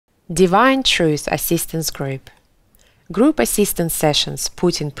Divine Truth Assistance Group. Group assistance sessions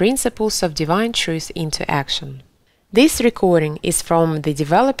putting principles of divine truth into action. This recording is from the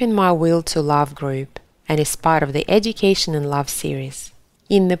Developing My Will to Love group and is part of the Education in Love series.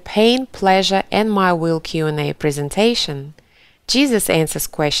 In the Pain, Pleasure and My Will Q&A presentation, Jesus answers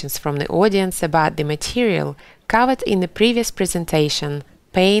questions from the audience about the material covered in the previous presentation,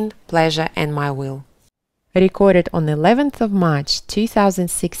 Pain, Pleasure and My Will. Recorded on the 11th of March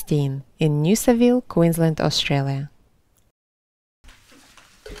 2016 in Noosaville, Queensland, Australia.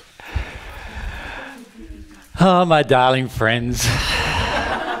 Oh, my darling friends.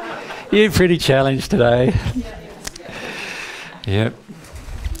 You're pretty challenged today. Yep.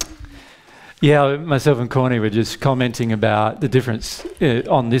 Yeah, myself and Corny were just commenting about the difference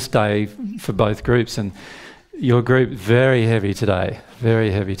on this day for both groups, and your group very heavy today,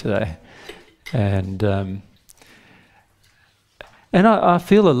 very heavy today. And I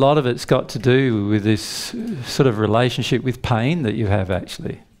feel a lot of it's got to do with this sort of relationship with pain that you have,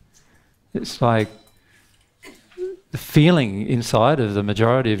 actually. It's like the feeling inside of the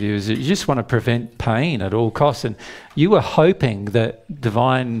majority of you is that you just want to prevent pain at all costs, and you were hoping that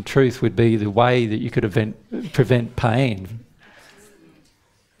divine truth would be the way that you could prevent pain.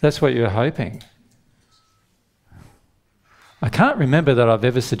 That's what you were hoping. I can't remember that I've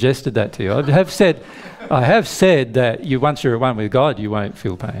ever suggested that to you. I have said that once you're at one with God, you won't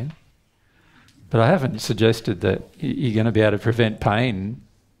feel pain. But I haven't suggested that you're going to be able to prevent pain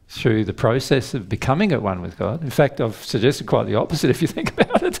through the process of becoming at one with God. In fact, I've suggested quite the opposite if you think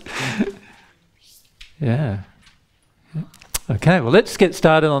about it. Yeah. Okay, well, let's get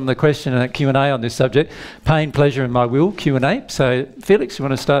started on the question and Q&A on this subject. Pain, pleasure and my will, Q&A. So, Felix, you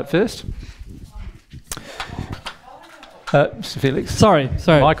want to start first? Felix. Sorry.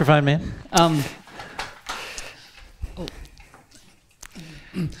 Microphone man.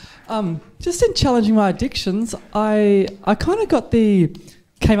 Just in challenging my addictions, I kind of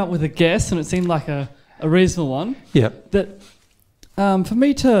came up with a guess, and it seemed like a reasonable one. Yep. That for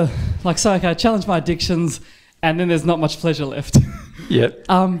me to I challenge my addictions, and then there's not much pleasure left. Yep.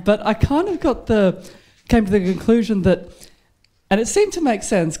 But I kind of came to the conclusion that, and it seemed to make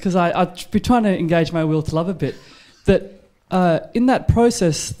sense because I'd be trying to engage my will to love a bit, that in that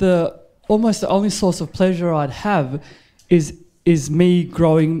process, almost the only source of pleasure I'd have is me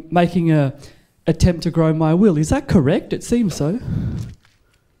making a attempt to grow my will. Is that correct? It seems so.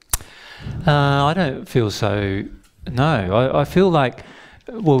 I don't feel so. No, I feel like,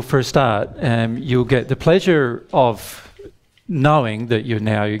 well, for a start, you'll get the pleasure of knowing that you're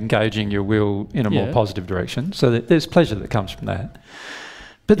now engaging your will in a more positive direction. So there's pleasure that comes from that.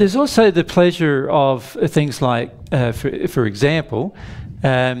 But there's also the pleasure of things like, for example,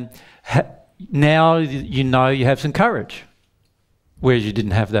 now you know you have some courage, whereas you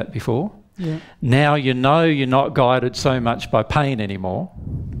didn't have that before. Yeah. Now you know you're not guided so much by pain anymore.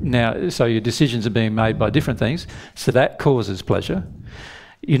 Now, so your decisions are being made by different things, so that causes pleasure.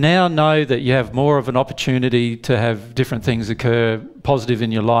 You now know that you have more of an opportunity to have different things occur positive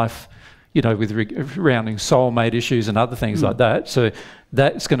in your life, you know, with surrounding soulmate issues and other things like that. So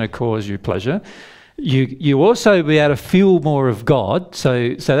that's going to cause you pleasure. You also be able to feel more of God.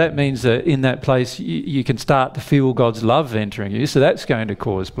 So that means that in that place you can start to feel God's love entering you. So that's going to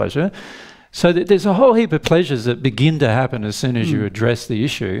cause pleasure. So there's a whole heap of pleasures that begin to happen as soon as you address the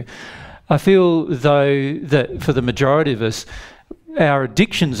issue. I feel, though, that for the majority of us, our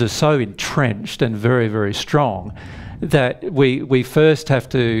addictions are so entrenched and very, very strong that we first have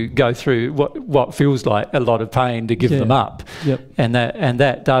to go through what feels like a lot of pain to give them up. Yep. And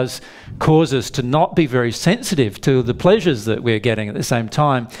that does cause us to not be very sensitive to the pleasures that we're getting at the same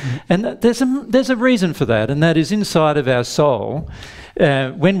time. And there's a reason for that, and that is inside of our soul.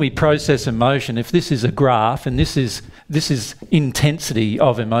 When we process emotion, if this is a graph and this is intensity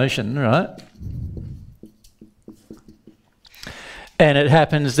of emotion, right? And it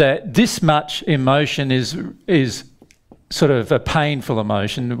happens that this much emotion is sort of a painful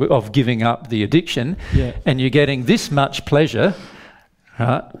emotion of giving up the addiction, and you're getting this much pleasure,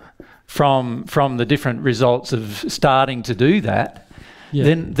 right, from the different results of starting to do that.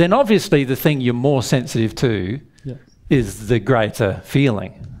 Then obviously the thing you're more sensitive to is the greater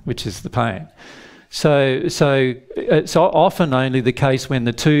feeling, which is the pain. So it's often only the case when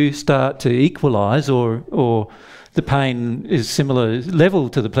the two start to equalise or the pain is similar level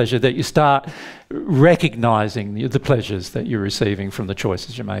to the pleasure that you start recognising the pleasures that you're receiving from the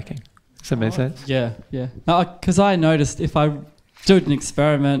choices you're making. Does that make sense? Yeah. Because I noticed if I do an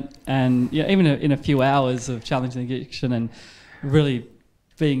experiment and even in a few hours of challenging addiction and really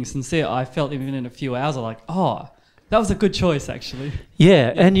being sincere, I felt even in a few hours I'm like, That was a good choice, actually.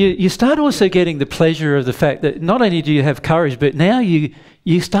 Yeah, and you start also getting the pleasure of the fact that not only do you have courage, but now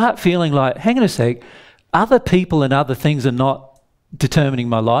you start feeling like, hang on a sec, other people and other things are not determining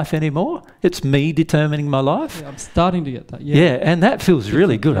my life anymore. It's me determining my life. Yeah, I'm starting to get that. Yeah, and that feels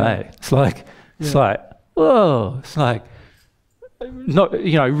really good, eh? It's like, whoa, it's like, not,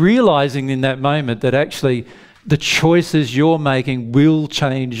 realising in that moment that actually the choices you're making will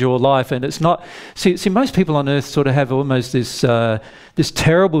change your life. And it's not, see, most people on earth sort of have almost this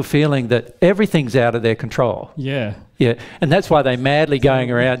terrible feeling that everything's out of their control. Yeah. Yeah, and that's why they're madly going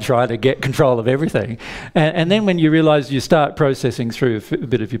around trying to get control of everything. And then when you realise, you start processing through a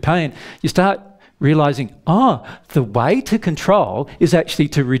bit of your pain, you start realising, the way to control is actually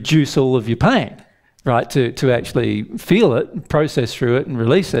to reduce all of your pain, right? To actually feel it, process through it and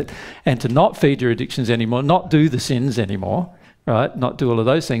release it, and to not feed your addictions anymore, not do the sins anymore, right? Not do all of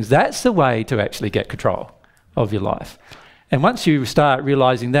those things. That's the way to actually get control of your life. And once you start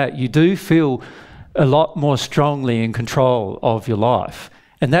realising that, you do feel a lot more strongly in control of your life.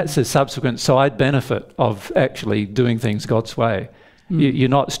 And that's a subsequent side benefit of actually doing things God's way. You're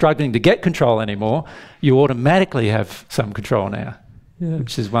not struggling to get control anymore. You automatically have some control now,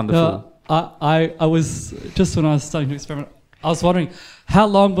 which is wonderful. I was, just when I was starting to experiment, I was wondering how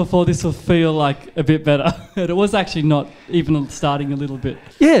long before this will feel like a bit better. And it was actually not even starting a little bit.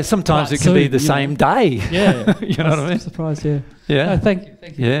 Yeah, sometimes it can be the same day. Yeah. You know what I mean? I'm surprised, yeah. Yeah. No, thank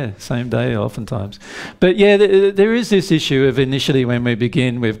you. Yeah, same day oftentimes. But yeah, there is this issue of initially when we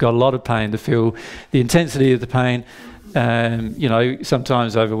begin, we've got a lot of pain to feel, the intensity of the pain,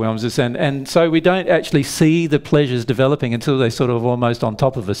 sometimes overwhelms us. And so we don't actually see the pleasures developing until they're sort of almost on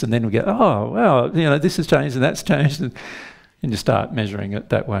top of us. And then we go, oh, well, this has changed and that's changed. And you start measuring it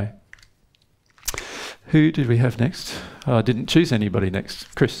that way. Who did we have next? Oh, I didn't choose anybody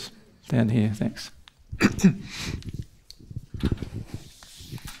next. Chris, down here, thanks.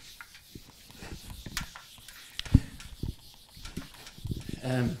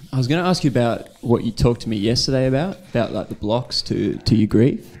 I was going to ask you about what you talked to me yesterday about like the blocks to your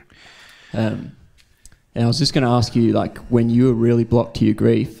grief. And I was just going to ask you, like, when you were really blocked to your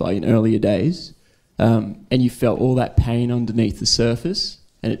grief, like in earlier days, and you felt all that pain underneath the surface,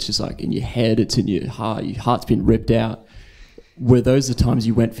 and it's just like in your head, it's in your heart's been ripped out. Were those the times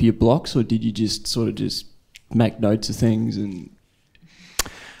you went for your blocks, or did you just sort of just make notes of things? And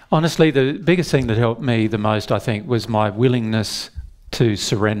honestly, the biggest thing that helped me the most, I think, was my willingness to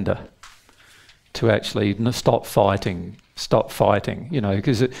surrender, to actually stop fighting,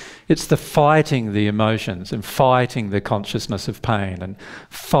 because it's the fighting the emotions and fighting the consciousness of pain and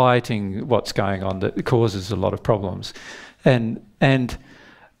fighting what's going on that causes a lot of problems. And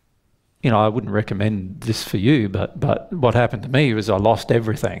I wouldn't recommend this for you, but what happened to me was I lost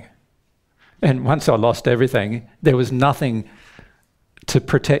everything. And once I lost everything, there was nothing to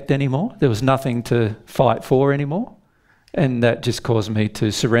protect anymore. There was nothing to fight for anymore. And that just caused me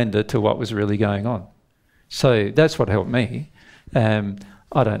to surrender to what was really going on. So that's what helped me.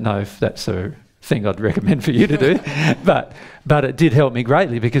 I don't know if that's a thing I'd recommend for you to do, but it did help me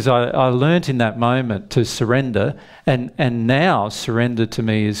greatly, because I learnt in that moment to surrender, and now surrender to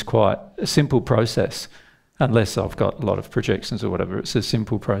me is quite a simple process, unless I've got a lot of projections or whatever. It's a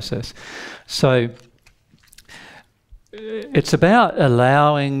simple process. So it's about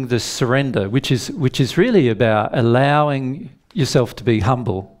allowing the surrender, which is really about allowing yourself to be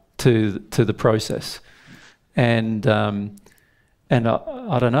humble to the process. And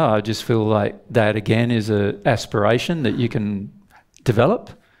I don't know, I just feel like that again is an aspiration that you can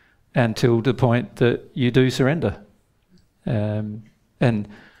develop until the point that you do surrender. And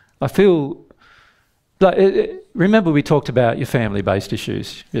I feel like, remember we talked about your family-based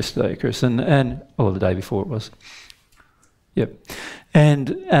issues yesterday, Chris, or the day before it was. Yep.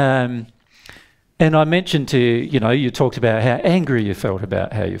 And I mentioned to you, you talked about how angry you felt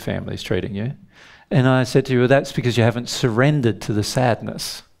about how your family's treating you. And I said to you, well, that's because you haven't surrendered to the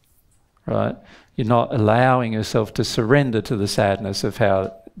sadness, right? You're not allowing yourself to surrender to the sadness of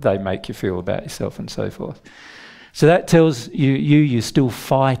how they make you feel about yourself and so forth. So that tells you're still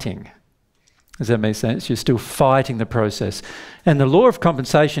fighting. Does that make sense? You're still fighting the process. And the law of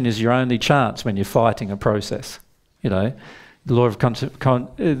compensation is your only chance when you're fighting a process, The law of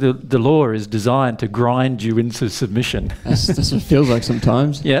the law is designed to grind you into submission. That's what it feels like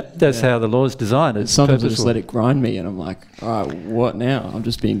sometimes. Yeah, that's how the law is designed. It's sometimes I just let it grind me, and I'm like, all right, what now? I'm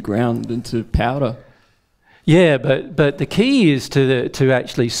just being ground into powder. Yeah, but the key is to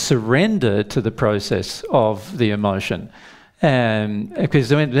actually surrender to the process of the emotion, because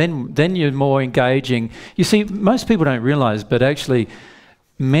then you're more engaging. You see, most people don't realise, but actually,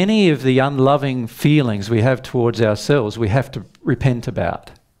 many of the unloving feelings we have towards ourselves, we have to repent about.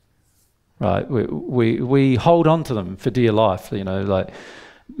 Right? We hold on to them for dear life. You know, like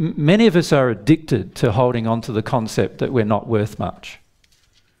many of us are addicted to holding on to the concept that we're not worth much.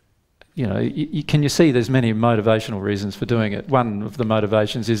 You know, can you see there's many motivational reasons for doing it? One of the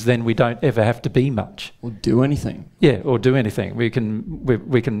motivations is then we don't ever have to be much. Or do anything. Yeah, or do anything. We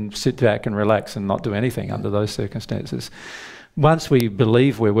can sit back and relax and not do anything under those circumstances. Once we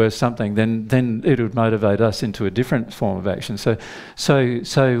believe we're worth something, then it would motivate us into a different form of action.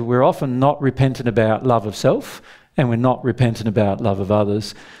 So we're often not repentant about love of self, and we're not repentant about love of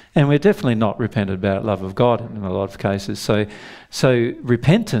others, and we're definitely not repentant about love of God in a lot of cases. So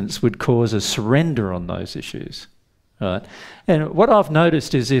repentance would cause a surrender on those issues, right? And what I've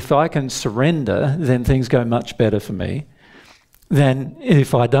noticed is if I can surrender, then things go much better for me than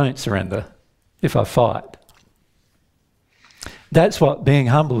if I don't surrender, if I fight. That's what being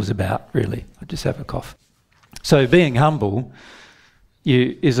humble is about, really. I just have a cough. So being humble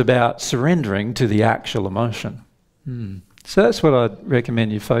is about surrendering to the actual emotion. So that's what I'd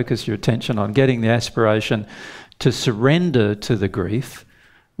recommend you focus your attention on, getting the aspiration to surrender to the grief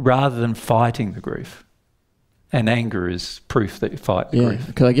rather than fighting the grief. And anger is proof that you fight the grief. Yeah,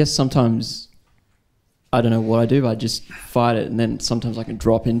 because I guess sometimes, I don't know what I do, I just fight it, and then sometimes I can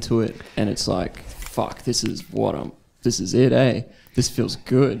drop into it and it's like, fuck, this is it, eh? This feels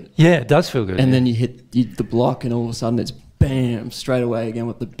good. Yeah, it does feel good. And then you hit the block and all of a sudden it's bam, straight away again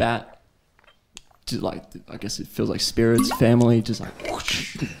with the bat. Just like, I guess it feels like spirits, family, just like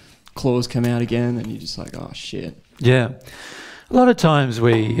whoosh, claws come out again and you're just like, oh shit. Yeah. A lot of times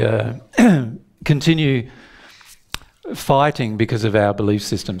we continue fighting because of our belief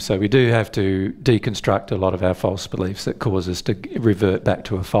system. So we do have to deconstruct a lot of our false beliefs that cause us to revert back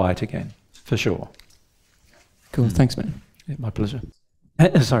to a fight again, for sure. Cool, thanks, man. Yeah, my pleasure.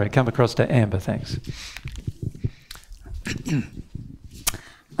 Sorry, come across to Amber, thanks.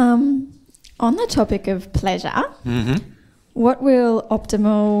 On the topic of pleasure, what will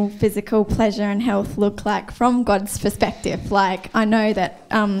optimal physical pleasure and health look like from God's perspective? Like, I know that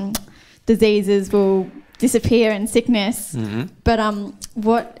diseases will disappear and sickness, but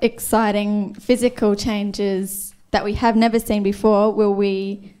what exciting physical changes that we have never seen before will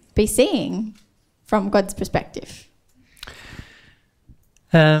we be seeing from God's perspective?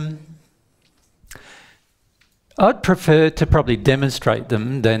 I'd prefer to probably demonstrate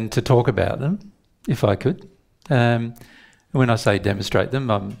them than to talk about them, if I could. When I say demonstrate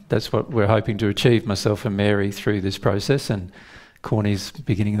them, that's what we're hoping to achieve, myself and Mary, through this process, and Corny's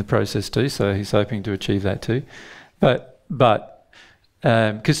beginning the process too, so he's hoping to achieve that too. But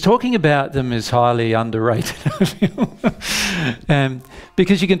because talking about them is highly underrated, I feel.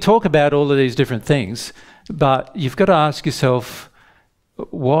 Because you can talk about all of these different things, but you've got to ask yourself,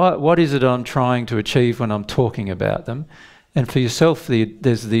 what is it I'm trying to achieve when I'm talking about them? And for yourself,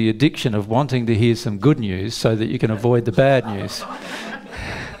 there's the addiction of wanting to hear some good news so that you can avoid the bad news.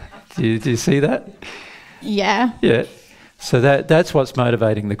 Do you see that? Yeah. Yeah. So that's what's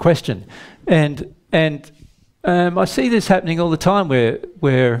motivating the question. And I see this happening all the time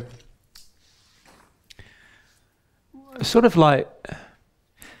where sort of like,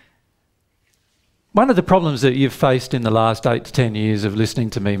 one of the problems that you've faced in the last 8 to 10 years of listening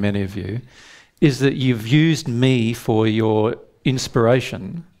to me, many of you, is that you've used me for your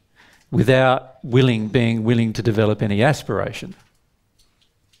inspiration without being willing to develop any aspiration.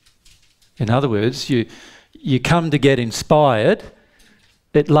 In other words, you come to get inspired.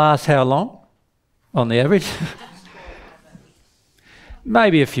 It lasts how long on the average?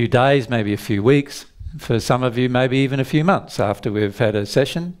 Maybe a few days, maybe a few weeks. For some of you, maybe even a few months after we've had a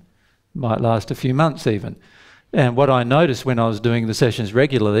session. Might last a few months even. And what I noticed when I was doing the sessions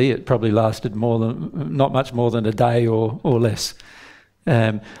regularly, it probably lasted not much more than a day or less.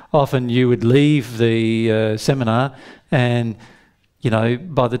 Often you would leave the seminar and, you know,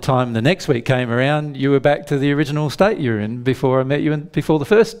 by the time the next week came around, you were back to the original state you were in before I met you before the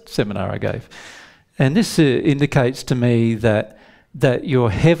first seminar I gave. And this indicates to me that you're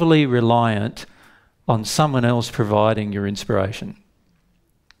heavily reliant on someone else providing your inspiration.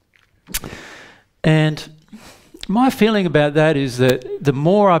 And my feeling about that is that the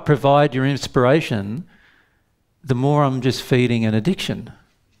more I provide your inspiration, the more I'm just feeding an addiction.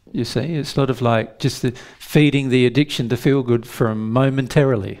 You see, it's sort of like just feeding the addiction to feel good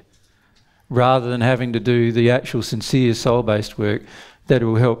momentarily, rather than having to do the actual sincere soul-based work that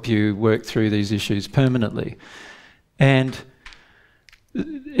will help you work through these issues permanently. And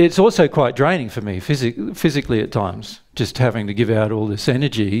it's also quite draining for me physically at times, just having to give out all this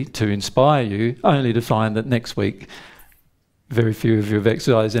energy to inspire you, only to find that next week very few of you have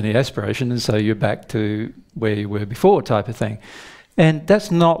exercised any aspiration, and so you're back to where you were before type of thing. And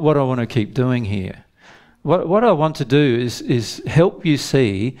that's not what I want to keep doing here. What I want to do is help you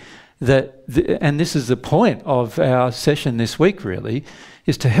see that, and this is the point of our session this week really,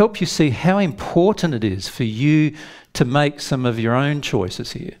 is to help you see how important it is for you to make some of your own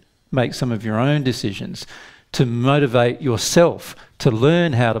choices here, make some of your own decisions, to motivate yourself, to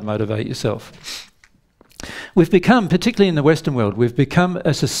learn how to motivate yourself. We've become, particularly in the Western world, we've become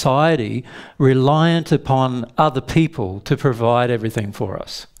a society reliant upon other people to provide everything for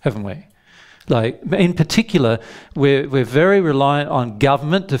us, haven't we? Like, in particular, we're very reliant on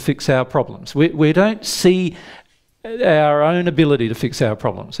government to fix our problems. We don't see our own ability to fix our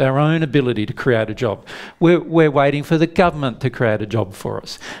problems, our own ability to create a job. We're waiting for the government to create a job for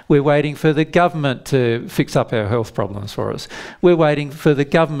us. We're waiting for the government to fix up our health problems for us. We're waiting for the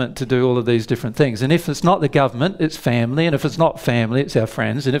government to do all of these different things. And if it's not the government, it's family. And if it's not family, it's our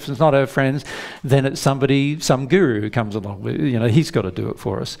friends. And if it's not our friends, then it's somebody, some guru who comes along. You know, he's got to do it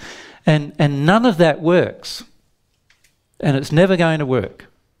for us. And none of that works. And it's never going to work.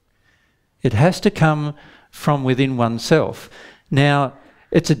 It has to come from within oneself. Now,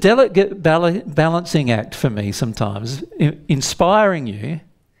 it's a delicate balancing act for me sometimes, inspiring you,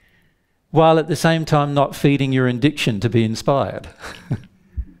 while at the same time not feeding your addiction to be inspired.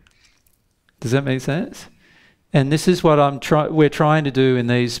 Does that make sense? And this is what we're trying to do in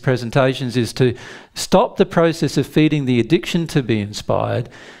these presentations, is to stop the process of feeding the addiction to be inspired,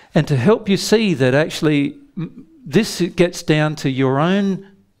 and to help you see that actually this gets down to your own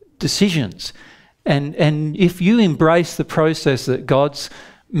decisions. And if you embrace the process that God's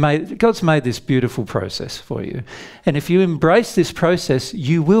made this beautiful process for you. And if you embrace this process,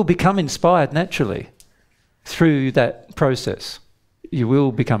 you will become inspired naturally through that process. You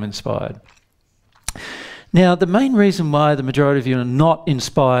will become inspired. Now, the main reason why the majority of you are not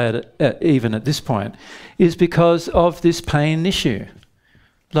inspired, even at this point, is because of this pain issue.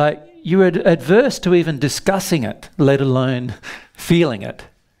 Like, you're adverse to even discussing it, let alone feeling it.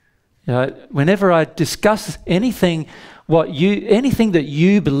 You know, whenever I discuss anything that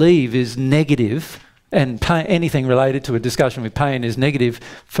you believe is negative, and anything related to a discussion with pain is negative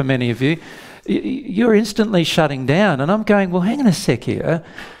for many of you, you're instantly shutting down. And I'm going, well, hang on a sec here.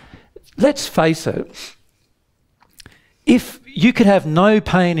 Let's face it. If you could have no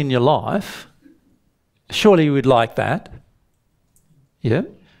pain in your life, surely you would like that. Yeah?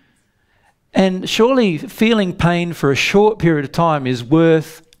 And surely feeling pain for a short period of time is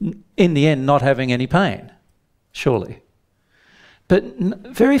worth, in the end, not having any pain, surely. But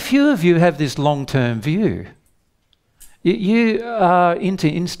very few of you have this long-term view. You are into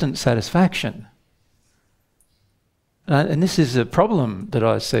instant satisfaction. And this is a problem that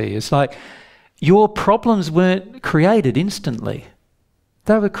I see. It's like your problems weren't created instantly.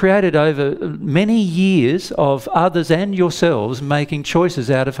 They were created over many years of others and yourselves making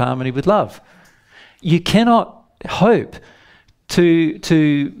choices out of harmony with love. You cannot hope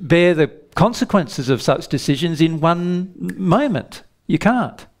to bear the consequences of such decisions in one moment. You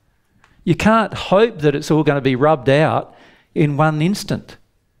can't. You can't hope that it's all going to be rubbed out in one instant.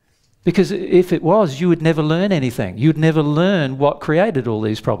 Because if it was, you would never learn anything. You'd never learn what created all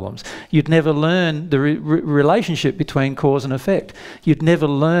these problems. You'd never learn the relationship between cause and effect. You'd never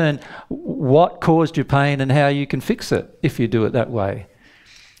learn what caused your pain and how you can fix it if you do it that way.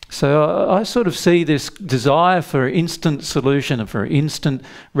 So I sort of see this desire for instant solution and for instant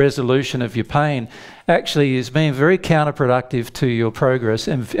resolution of your pain actually as being very counterproductive to your progress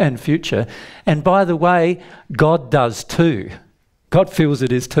and future. And by the way, God does too. God feels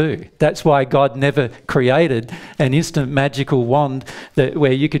it is too. That's why God never created an instant magical wand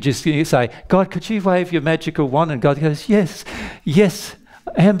where you could just say, God, could you wave your magical wand? And God goes, yes, yes,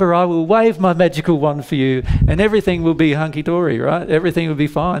 Amber, I will wave my magical wand for you and everything will be hunky-dory, right? Everything will be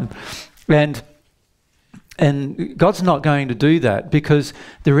fine. And God's not going to do that, because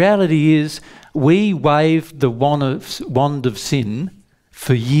the reality is we waved the wand of sin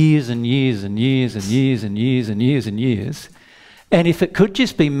for years and years and years and years and years and years and years. And if it could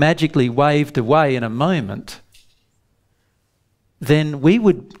just be magically waved away in a moment, then we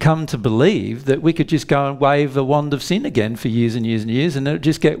would come to believe that we could just go and wave the wand of sin again for years and years and years, and it would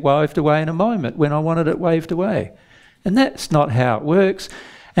just get waved away in a moment when I wanted it waved away. And that's not how it works.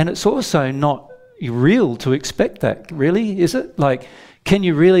 And it's also not real to expect that, really, is it? Like, can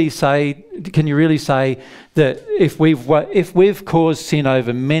you really say that if we've caused sin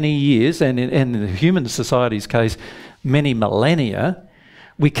over many years, and in the human society's case, many millennia,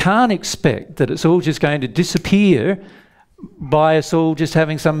 we can't expect that it's all just going to disappear by us all just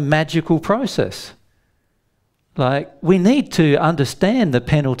having some magical process. Like, we need to understand the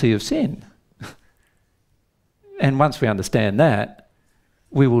penalty of sin. And once we understand that,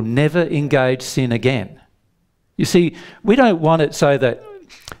 we will never engage sin again. You see, we don't want it so that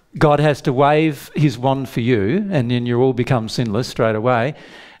God has to wave his wand for you and then you all become sinless straight away.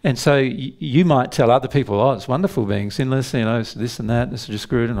 And so you might tell other people, oh, it's wonderful being sinless, you know, it's this and that, this is just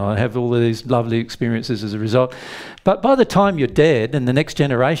screwed, and I have all of these lovely experiences as a result. But by the time you're dead and the next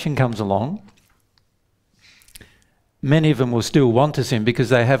generation comes along, many of them will still want to sin because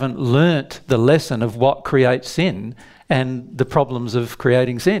they haven't learnt the lesson of what creates sin and the problems of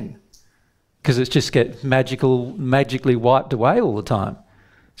creating sin. Because it just gets magically wiped away all the time.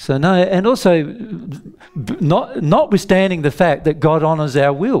 So no, and also notwithstanding the fact that God honours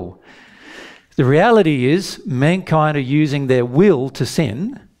our will, the reality is mankind are using their will to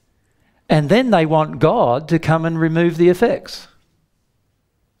sin, and then they want God to come and remove the effects.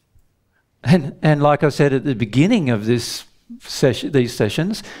 And like I said at the beginning of these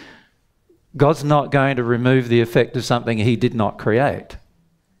sessions, God's not going to remove the effect of something he did not create.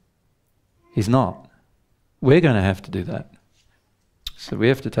 He's not. We're going to have to do that. So we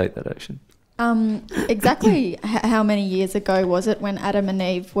have to take that action. Exactly how many years ago was it when Adam and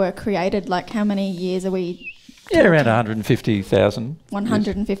Eve were created? Like, how many years are we? Yeah, around 150,000.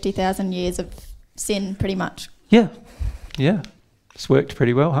 150,000 years of sin, pretty much. Yeah. Yeah. It's worked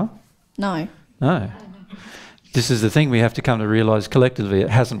pretty well, huh? No. No. This is the thing we have to come to realise collectively,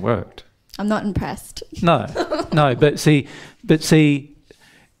 it hasn't worked. I'm not impressed. No. No, but see,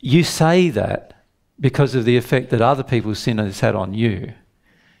 you say that because of the effect that other people's sin has had on you.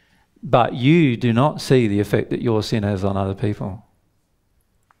 But you do not see the effect that your sin has on other people.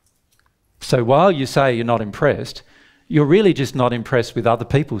 So while you say you're not impressed, you're really just not impressed with other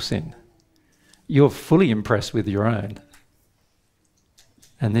people's sin. You're fully impressed with your own.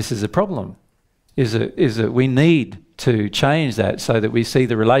 And this is a problem, is that we need to change that so that we see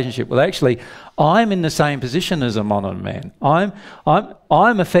the relationship. Well, actually, I'm in the same position as a modern man. I'm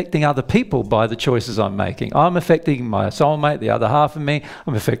affecting other people by the choices I'm making. I'm affecting my soulmate, the other half of me.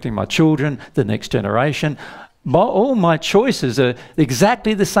 I'm affecting my children, the next generation. All my choices are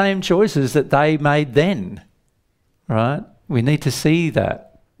exactly the same choices that they made then, right? We need to see that.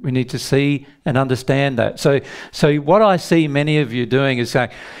 We need to see and understand that. So what I see many of you doing is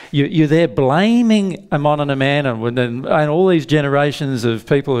saying, you're there blaming a modern man and all these generations of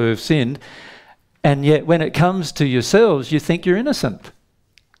people who have sinned, and yet when it comes to yourselves, you think you're innocent.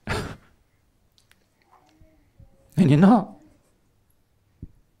 And you're not.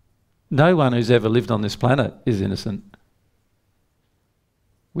 No one who's ever lived on this planet is innocent.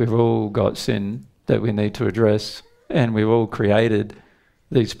 We've all got sin that we need to address, and we've all created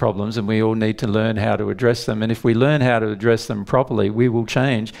these problems, and we all need to learn how to address them. And if we learn how to address them properly, we will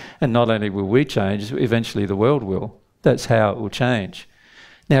change. And not only will we change, eventually the world will. That's how it will change.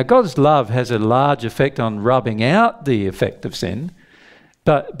 Now, God's love has a large effect on rubbing out the effect of sin.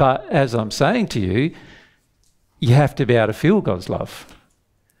 But as I'm saying to you, you have to be able to feel God's love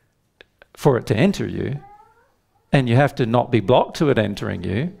for it to enter you. And you have to not be blocked to it entering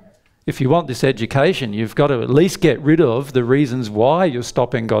you. If you want this education, you've got to at least get rid of the reasons why you're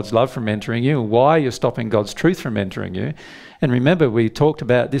stopping God's love from entering you, why you're stopping God's truth from entering you. And remember, we talked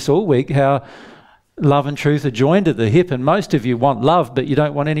about this all week, how love and truth are joined at the hip, and most of you want love, but you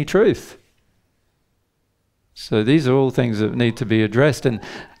don't want any truth. So these are all things that need to be addressed. And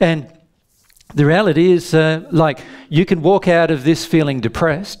the reality is, like, you can walk out of this feeling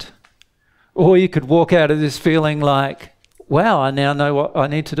depressed, or you could walk out of this feeling like, wow, I now know what I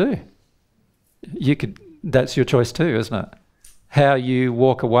need to do. That's your choice too, isn't it? How you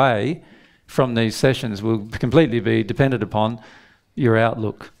walk away from these sessions will completely be dependent upon your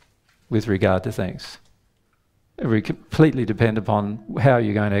outlook with regard to things. It will completely depend upon how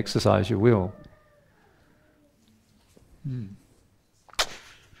you're going to exercise your will.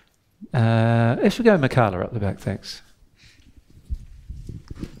 If we go Michaela up the back, thanks.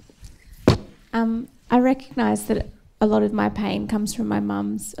 I recognise that a lot of my pain comes from my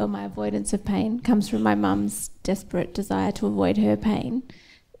mum's, or my avoidance of pain comes from my mum's desperate desire to avoid her pain,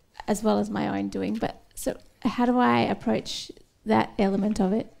 as well as my own doing. But so how do I approach that element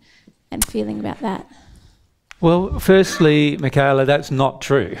of it and feeling about that? Well, firstly, Michaela, that's not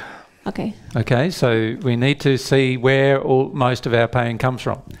true. Okay. Okay, so we need to see where most of our pain comes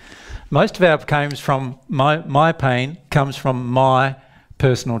from. Most of our pain comes from my pain comes from my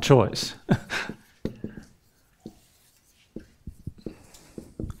personal choice.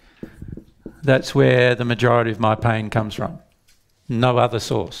 That's where the majority of my pain comes from. No other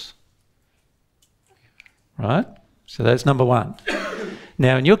source. Right? So that's number one.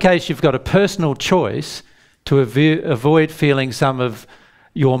 Now, in your case, you've got a personal choice to avoid feeling some of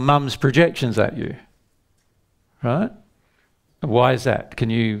your mum's projections at you, right? Why is that? Can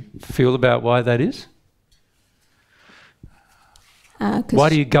you feel about why that is? Why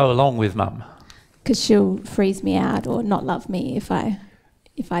do you go along with mum? Because she'll freeze me out or not love me if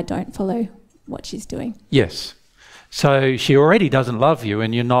I don't follow what she's doing. Yes. So she already doesn't love you,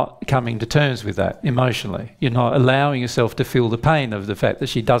 and you're not coming to terms with that emotionally. You're not allowing yourself to feel the pain of the fact that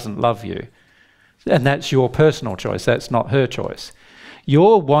she doesn't love you. And that's your personal choice. That's not her choice.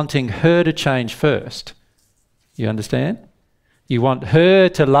 You're wanting her to change first. You understand? You want her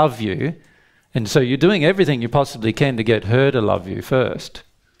to love you, and so you're doing everything you possibly can to get her to love you first.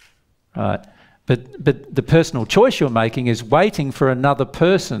 Right? But the personal choice you're making is waiting for another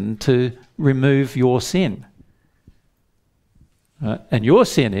person to remove your sin. Right? And your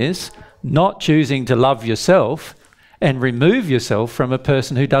sin is not choosing to love yourself and remove yourself from a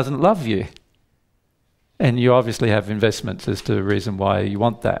person who doesn't love you. And you obviously have investments as to the reason why you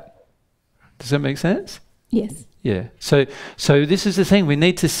want that. Does that make sense? Yes. Yeah. So this is the thing. We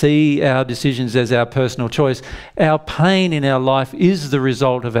need to see our decisions as our personal choice. Our pain in our life is the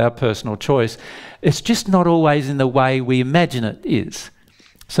result of our personal choice. It's just not always in the way we imagine it is.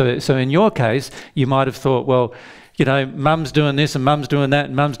 So in your case, you might have thought, well, you know, mum's doing this and mum's doing that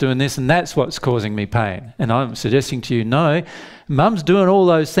and mum's doing this and that's what's causing me pain. And I'm suggesting to you, no, mum's doing all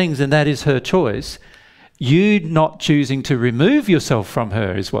those things and that is her choice. You not choosing to remove yourself from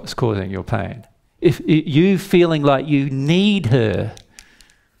her is what's causing your pain. If you feeling like you need her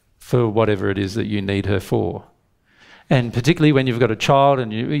for whatever it is that you need her for. And particularly when you've got a child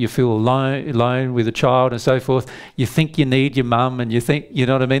and you feel alone with a child and so forth, you think you need your mum and you think, you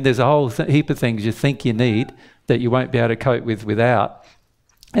know what I mean? There's a whole heap of things you think you need that you won't be able to cope with without.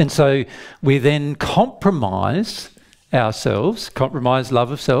 And so we then compromise ourselves, compromise love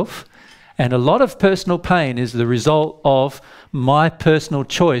of self. And a lot of personal pain is the result of my personal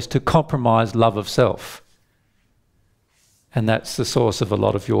choice to compromise love of self. And that's the source of a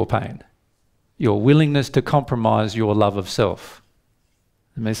lot of your pain. Your willingness to compromise your love of self.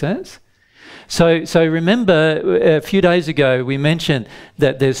 Does that make sense? So remember, a few days ago we mentioned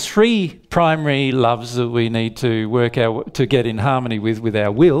that there's 3 primary loves that we need to work out to get in harmony with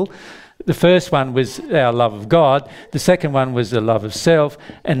our will. The first one was our love of God, the second one was the love of self,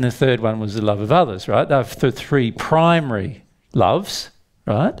 and the third one was the love of others, right? They're the 3 primary loves,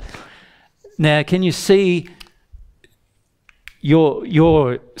 right? Now, can you see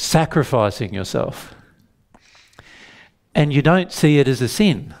you're sacrificing yourself? And you don't see it as a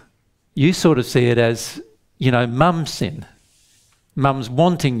sin. You sort of see it as, you know, mum's sin. Mum's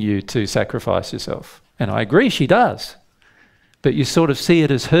wanting you to sacrifice yourself. And I agree, she does. But you sort of see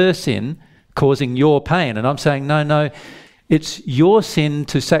it as her sin causing your pain. And I'm saying, no, it's your sin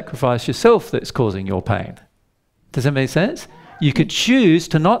to sacrifice yourself that's causing your pain. Does that make sense? You could choose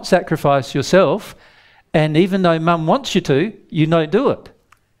to not sacrifice yourself, and even though mum wants you to, you don't do it.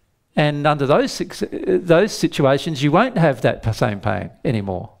 And under those situations, you won't have that same pain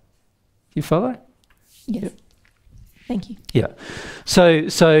anymore. You follow? Yes. Yep. Thank you. Yeah.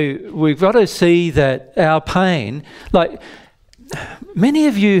 So we've got to see that our pain, like many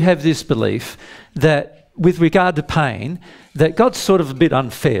of you have this belief that with regard to pain, that God's sort of a bit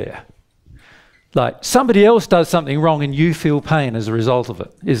unfair. Like somebody else does something wrong and you feel pain as a result of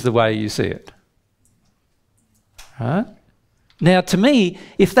it, is the way you see it. Right? Now, to me,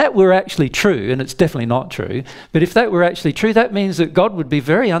 if that were actually true, and it's definitely not true, but if that were actually true, that means that God would be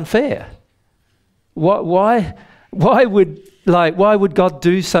very unfair. Why would God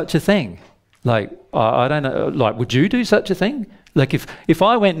do such a thing? Like, I don't know. Like, would you do such a thing? Like, if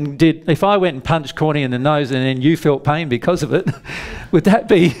I went and punched Corny in the nose and then you felt pain because of it, would that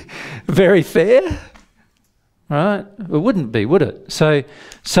be very fair? Right? It wouldn't be, would it? So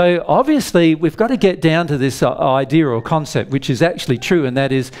obviously we've got to get down to this idea or concept, which is actually true, and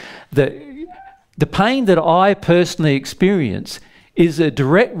that is that the pain that I personally experience is a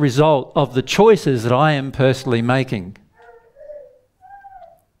direct result of the choices that I am personally making.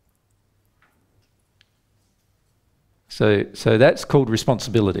 So that's called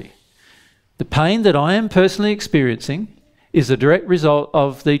responsibility. The pain that I am personally experiencing is a direct result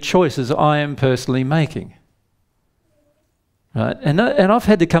of the choices I am personally making. Right? And I've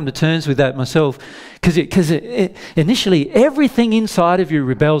had to come to terms with that myself, because initially everything inside of you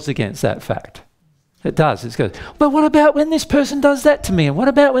rebels against that fact. It does. It goes, but what about when this person does that to me? And what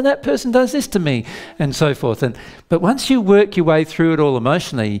about when that person does this to me? And so forth. But once you work your way through it all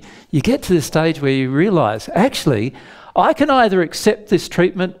emotionally, you get to the stage where you realise, actually, I can either accept this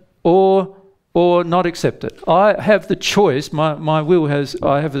treatment or or not accept it. I have the choice,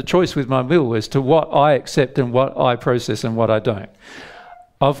 I have the choice with my will as to what I accept and what I process and what I don't.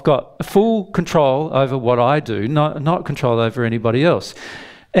 I've got full control over what I do, not control over anybody else.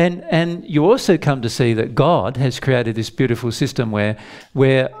 And you also come to see that God has created this beautiful system where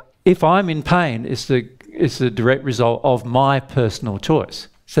if I'm in pain, it's the direct result of my personal choice.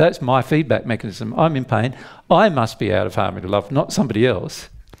 So that's my feedback mechanism. I'm in pain. I must be out of harmony to love, not somebody else.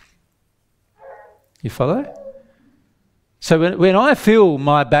 You follow? So when I feel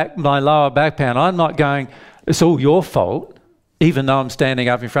my lower back pain, I'm not going, it's all your fault, even though I'm standing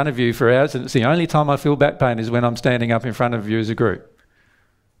up in front of you for hours, and it's the only time I feel back pain is when I'm standing up in front of you as a group.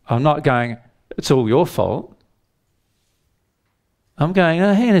 I'm not going, it's all your fault. I'm going,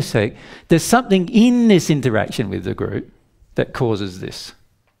 oh, hang on a sec. There's something in this interaction with the group that causes this.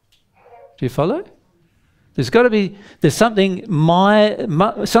 Do you follow? There's something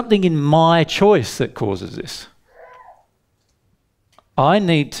something in my choice that causes this. I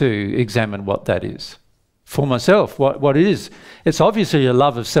need to examine what that is for myself, what it is. It's obviously a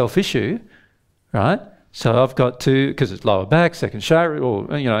love of self issue, right? So I've got to, because it's lower back, second shoulder,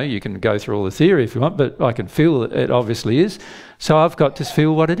 or, you know, you can go through all the theory if you want, but I can feel that it obviously is. So I've got to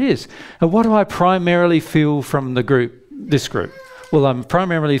feel what it is. And what do I primarily feel from the group, this group? Well, I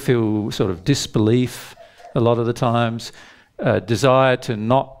primarily feel sort of disbelief a lot of the times, desire to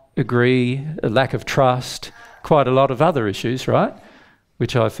not agree, a lack of trust, quite a lot of other issues, right,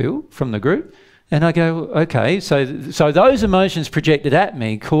 which I feel from the group. And I go, okay, so those emotions projected at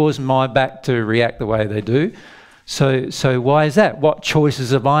me cause my back to react the way they do. So why is that? What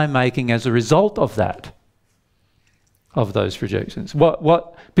choices am I making as a result of that, of those projections?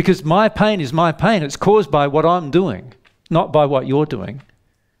 Because my pain is my pain. It's caused by what I'm doing, not by what you're doing.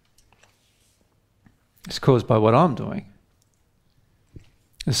 It's caused by what I'm doing.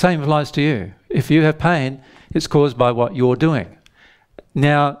 The same applies to you. If you have pain, it's caused by what you're doing.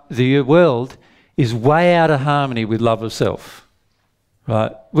 Now, the world is way out of harmony with love of self.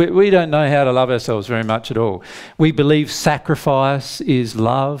 Right? We don't know how to love ourselves very much at all. We believe sacrifice is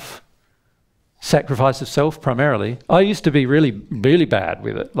love. Sacrifice of self, primarily. I used to be really, really bad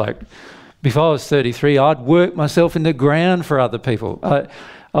with it. Like, before I was 33, I'd work myself in the ground for other people.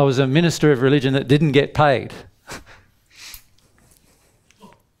 I was a minister of religion that didn't get paid.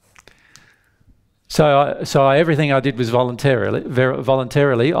 So everything I did was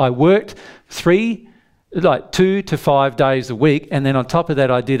voluntarily. I worked 2 to 5 days a week, and then on top of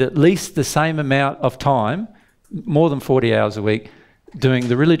that I did at least the same amount of time, more than 40 hours a week, doing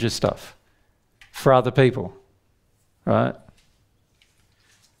the religious stuff for other people, right?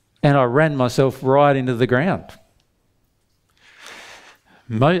 And I ran myself right into the ground.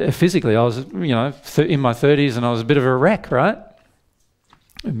 Physically, I was, in my 30s, and I was a bit of a wreck, right?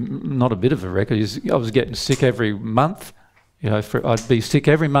 Not a bit of a wreck. I was getting sick every month. I'd be sick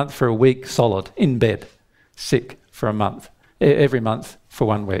every month for a week, solid, in bed, sick for a month, every month for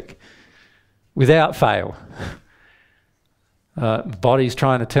 1 week, without fail. Body's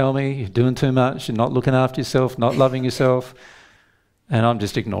trying to tell me you're doing too much, you're not looking after yourself, not loving yourself, and I'm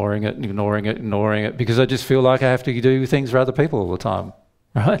just ignoring it because I just feel like I have to do things for other people all the time,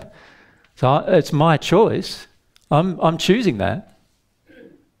 right? So it's my choice. I'm choosing that.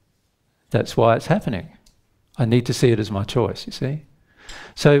 That's why it's happening. I need to see it as my choice, you see.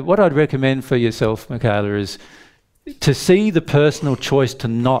 So what I'd recommend for yourself, Michaela, is to see the personal choice to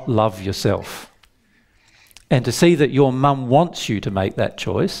not love yourself, and to see that your mum wants you to make that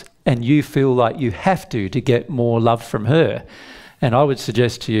choice and you feel like you have to get more love from her. And I would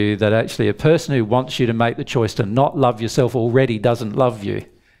suggest to you that actually a person who wants you to make the choice to not love yourself already doesn't love you.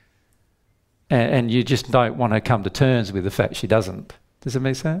 And you just don't want to come to terms with the fact she doesn't. Does it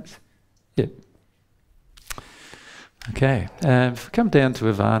make sense? Yeah. Okay, come down to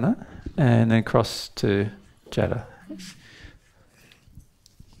Ivana and then cross to Jada.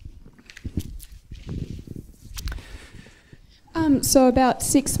 So about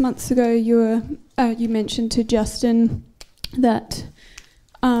 6 months ago, you mentioned to Justin that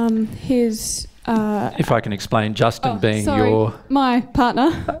his... if I can explain, Justin being your... my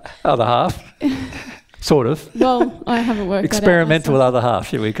partner. Other half. Sort of. Well, I haven't worked experimental that out other half,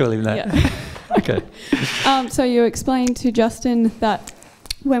 should we call him that? Yeah. Okay. So you explained to Justin that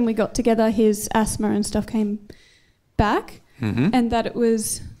when we got together, his asthma and stuff came back, and that it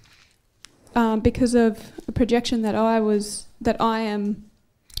was because of a projection that I am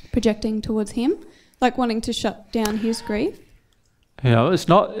projecting towards him, like wanting to shut down his grief. It's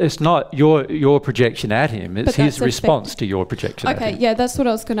not your projection at him, it's his response to your projection at him. Okay, yeah, that's what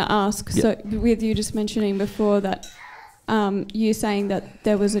I was going to ask. Yep. So with you just mentioning before that you saying that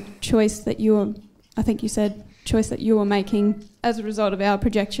there was a choice that you were, I think you said, choice that you were making as a result of our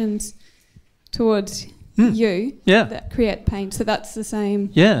projections towards you that create pain. So that's the same.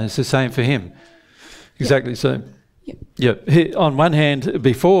 Yeah, it's the same for him. Exactly the same. Yep. On one hand,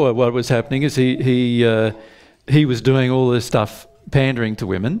 before what was happening is he was doing all this stuff pandering to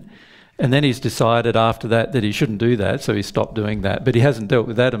women, and then he's decided after that he shouldn't do that, so he stopped doing that. But he hasn't dealt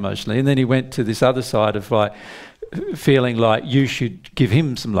with that emotionally, and then he went to this other side of like feeling like you should give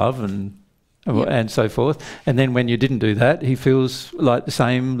him some love and so forth. And then when you didn't do that, he feels like the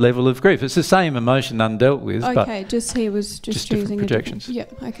same level of grief. It's the same emotion undealt with. Okay, just he was just choosing projections.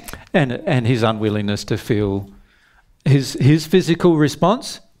 Okay. And his unwillingness to feel his physical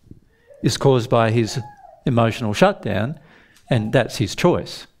response is caused by his emotional shutdown, and that's his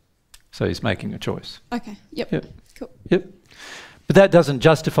choice. So he's making a choice. Okay. Yep. Cool. Yep. But that doesn't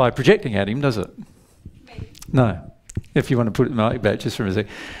justify projecting at him, does it? No. If you want to put it like that just for a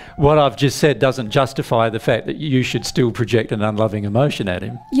second. What I've just said doesn't justify the fact that you should still project an unloving emotion at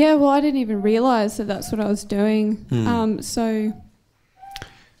him. Yeah, well, I didn't even realise that that's what I was doing. And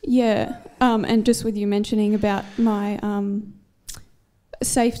just with you mentioning about my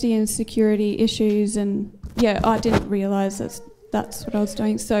safety and security issues, and I didn't realise that's what I was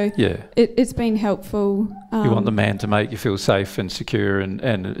doing. So it's been helpful. You want the man to make you feel safe and secure,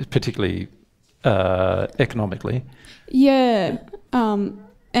 and particularly economically. Yeah.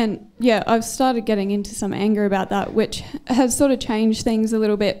 I've started getting into some anger about that, which has sort of changed things a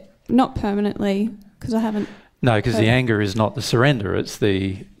little bit, not permanently, because I haven't. No, because the anger is not the surrender; it's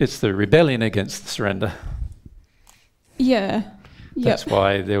the rebellion against the surrender. Yeah. That's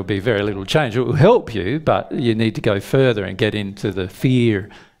why there will be very little change. It will help you, but you need to go further and get into the fear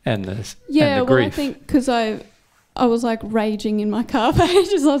and the grief. Well, I think because I was like raging in my car for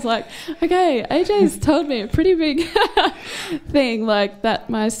ages. I was like, okay, AJ's told me a pretty big thing, like that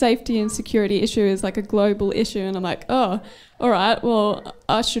my safety and security issue is like a global issue, and I'm like, oh, all right, well,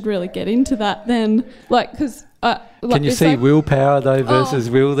 I should really get into that then, like, because can you see willpower though versus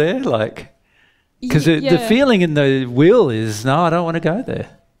will there, like? Because the feeling in the will is, no, I don't want to go there.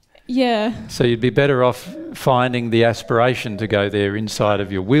 Yeah. So you'd be better off finding the aspiration to go there inside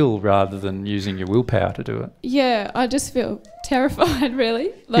of your will rather than using your willpower to do it. Yeah, I just feel terrified,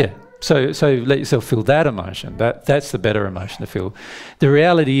 really. So let yourself feel that emotion. That's the better emotion to feel. The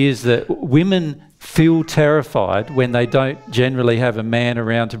reality is that women feel terrified when they don't generally have a man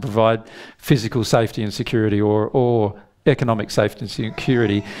around to provide physical safety and security or economic safety and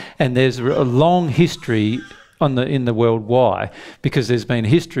security, and there's a long history in the world. Why? Because there's been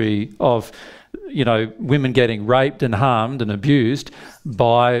history of women getting raped and harmed and abused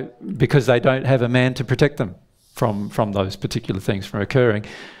because they don't have a man to protect them from those particular things from occurring.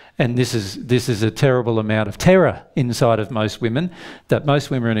 And this is a terrible amount of terror inside of most women that most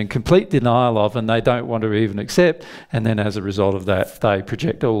women are in complete denial of, and they don't want to even accept. And then as a result of that, they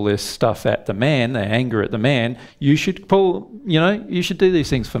project all this stuff at the man, their anger at the man. You should you should do these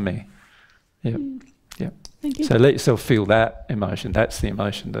things for me. Yep. Yep. Thank you. So let yourself feel that emotion. That's the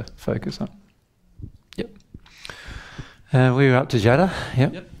emotion to focus on. Yep. We were up to Jada.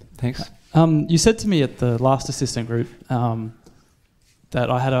 Yep. Thanks. You said to me at the last assistant group that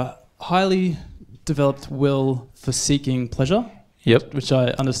I had a highly developed will for seeking pleasure. Yep. Which I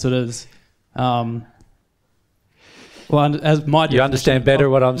understood as, as my definition. You understand better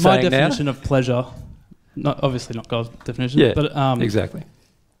what I'm saying now? My definition of pleasure, obviously not God's definition. But exactly.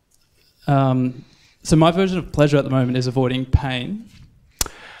 So my version of pleasure at the moment is avoiding pain.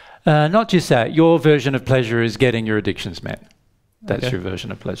 Not just that. Your version of pleasure is getting your addictions met. That's your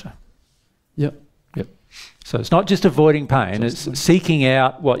version of pleasure. Yep. So it's not just avoiding pain, it's seeking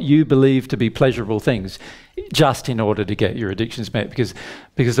out what you believe to be pleasurable things just in order to get your addictions met, because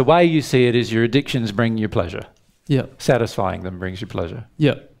the way you see it is your addictions bring you pleasure. Yep. Satisfying them brings you pleasure.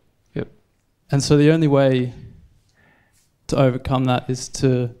 Yep. And so the only way to overcome that is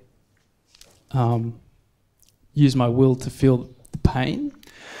to use my will to feel the pain?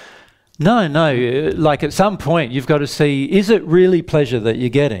 No. Like at some point you've got to see, is it really pleasure that you're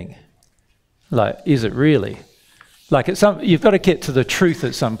getting? Like, is it really? Like you've got to get to the truth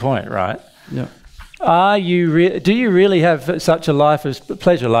at some point, right? Yeah. Do you really have such a life of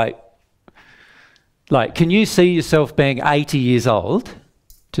pleasure? Like, can you see yourself being 80 years old,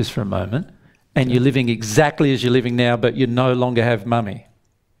 just for a moment, and you're living exactly as you're living now, but you no longer have mummy?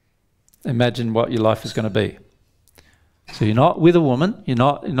 Imagine what your life is going to be. So you're not with a woman, you're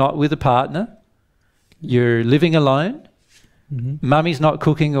not with a partner, you're living alone. Mm-hmm. Mummy's not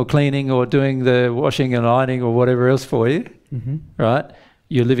cooking or cleaning or doing the washing and ironing or whatever else for you, right?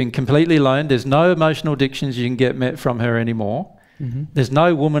 You're living completely alone. There's no emotional addictions you can get met from her anymore. There's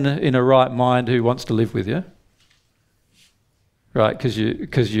no woman in her right mind who wants to live with you. Right, because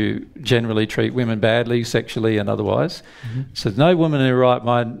you generally treat women badly, sexually and otherwise. So there's no woman in her right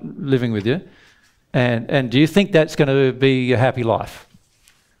mind living with you. And do you think that's going to be a happy life?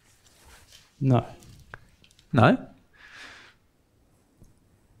 No. No?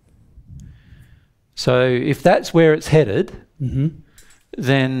 So if that's where it's headed,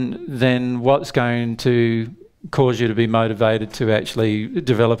 then what's going to cause you to be motivated to actually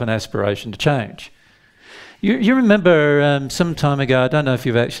develop an aspiration to change? You remember some time ago, I don't know if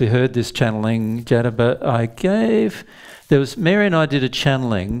you've actually heard this channeling, Jada, but Mary and I did a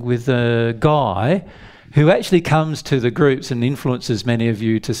channeling with a guy who actually comes to the groups and influences many of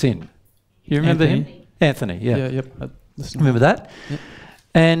you to sin. You remember him? Anthony, yeah. Yeah, yep. Remember that? Yep.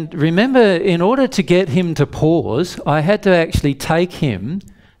 And remember, in order to get him to pause, I had to actually take him,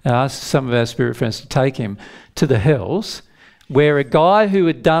 ask some of our spirit friends to take him to the hells, where a guy who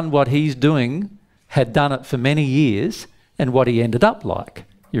had done what he's doing had done it for many years, and what he ended up like.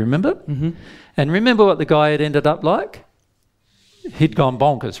 You remember? And remember what the guy had ended up like? He'd gone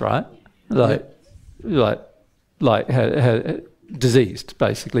bonkers, right? Diseased,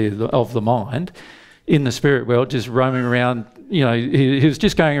 basically, of the mind, in the spirit world, just roaming around. You know, he was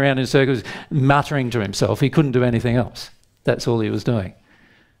just going around in circles, muttering to himself. He couldn't do anything else. That's all he was doing.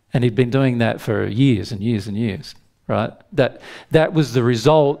 And he'd been doing that for years and years and years. Right? That was the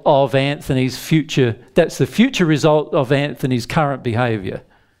result of Anthony's future. That's the future result of Anthony's current behaviour.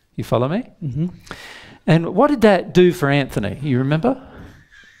 You follow me? And what did that do for Anthony? You remember?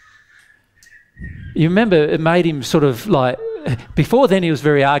 You remember it made him sort of like... Before then he was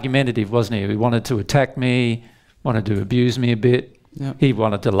very argumentative, wasn't he? He wanted to attack me, wanted to abuse me a bit. Yep. He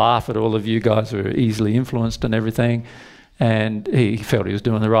wanted to laugh at all of you guys who were easily influenced and everything. And he felt he was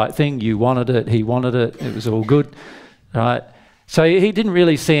doing the right thing. You wanted it, he wanted it. It was all good. Right, so he didn't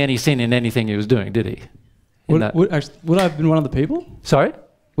really see any sin in anything he was doing, did he? Would I have been one of the people? Sorry?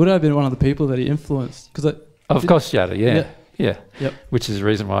 Would I have been one of the people that he influenced? Of course, Jada, yeah. Yep. Which is the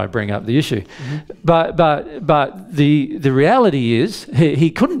reason why I bring up the issue. But the reality is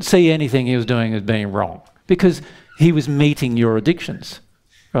he couldn't see anything he was doing as being wrong because he was meeting your addictions,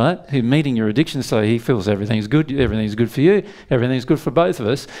 right? He was meeting your addictions, so he feels everything's good for you, everything's good for both of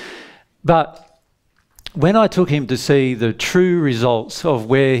us. But when I took him to see the true results of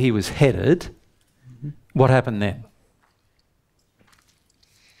where he was headed, what happened then?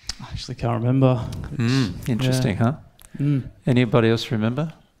 I actually can't remember. Interesting, huh? Anybody else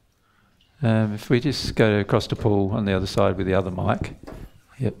remember? If we just go across the pool on the other side with the other mic.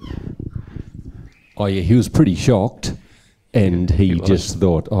 Yep. Oh yeah, he was pretty shocked, and he just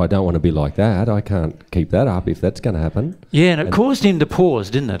thought, "Oh, I don't want to be like that. I can't keep that up if that's going to happen." Yeah, and it caused him to pause,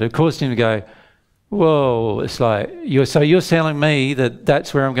 didn't it? It caused him to go, "Whoa!" It's like you're telling me that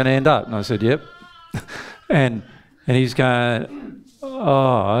that's where I'm going to end up, and I said, "Yep," and he's going,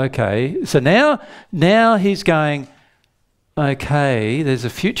 "Oh, okay." So now he's going, "Okay, there's a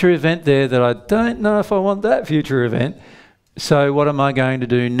future event there that I don't know if I want that future event. So what am I going to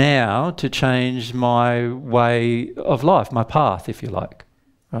do now to change my way of life, my path, if you like?"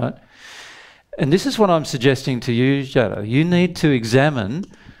 Right? And this is what I'm suggesting to you, Jada. You need to examine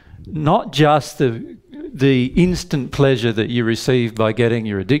not just the instant pleasure that you receive by getting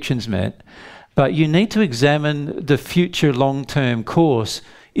your addictions met, but you need to examine the future long-term course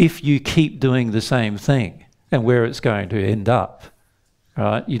if you keep doing the same thing and where it's going to end up.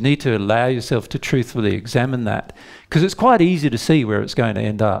 Right? You need to allow yourself to truthfully examine that, because it's quite easy to see where it's going to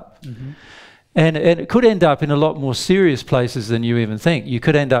end up. And it could end up in a lot more serious places than you even think. You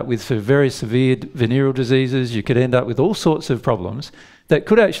could end up with very severe venereal diseases. You could end up with all sorts of problems that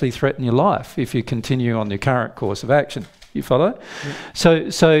could actually threaten your life if you continue on your current course of action. You follow?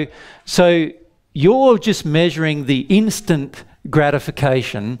 So you're just measuring the instant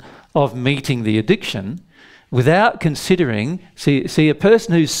gratification of meeting the addiction without considering, see, a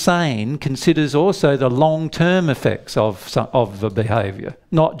person who's sane considers also the long-term effects of the behaviour,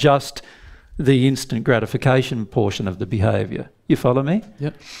 not just the instant gratification portion of the behaviour. You follow me?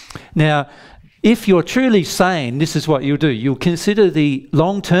 Yep. Now, if you're truly sane, this is what you'll do. You'll consider the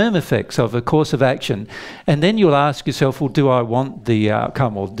long-term effects of a course of action, and then you'll ask yourself, well, do I want the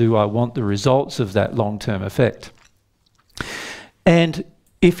outcome, or do I want the results of that long-term effect? And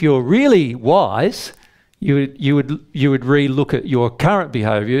if you're really wise, you would re-look at your current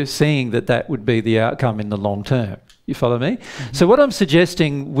behaviour, seeing that would be the outcome in the long term. You follow me? So what I'm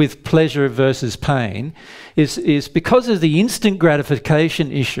suggesting with pleasure versus pain is because of the instant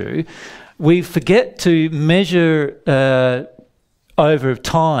gratification issue, we forget to measure over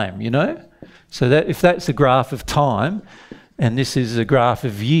time, you know? So that if that's a graph of time, and this is a graph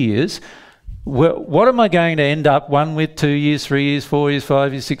of years, what am I going to end up, 1 with, 2 years, 3 years, 4 years,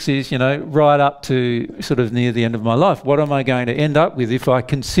 5 years, 6 years, you know, right up to sort of near the end of my life? What am I going to end up with if I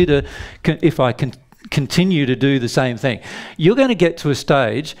continue to do the same thing? You're going to get to a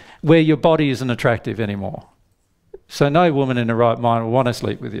stage where your body isn't attractive anymore. So no woman in her right mind will want to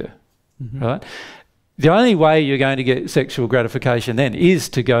sleep with you, right? The only way you're going to get sexual gratification then is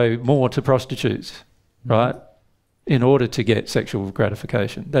to go more to prostitutes, right? In order to get sexual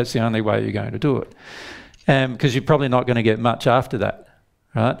gratification. That's the only way you're going to do it. Because you're probably not going to get much after that,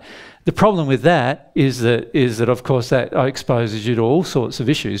 right? The problem with that is that of course that exposes you to all sorts of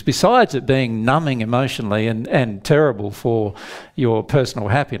issues, besides it being numbing emotionally and terrible for your personal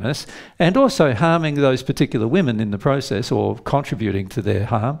happiness, and also harming those particular women in the process, or contributing to their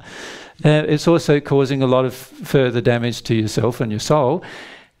harm. It's also causing a lot of further damage to yourself and your soul.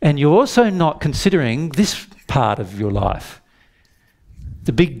 And you're also not considering this part of your life,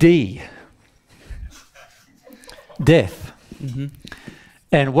 the big D, death.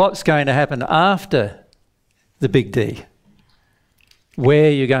 And what's going to happen after the big D,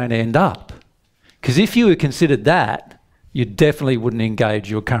 where you're going to end up. Because if you had considered that, you definitely wouldn't engage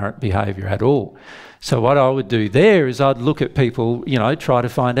your current behaviour at all. So what I would do there is I'd look at people, you know, try to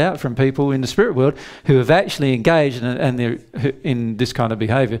find out from people in the spirit world who have actually engaged and they're in this kind of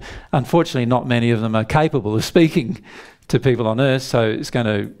behaviour. Unfortunately, not many of them are capable of speaking to people on earth, so it's going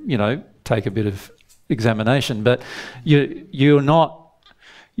to, you know, take a bit of examination. But you're not.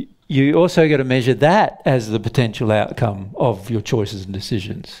 You also got to measure that as the potential outcome of your choices and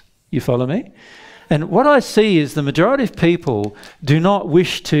decisions. You follow me? And what I see is the majority of people do not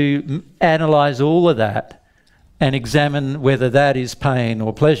wish to analyse all of that and examine whether that is pain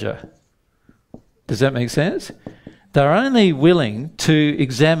or pleasure. Does that make sense? They're only willing to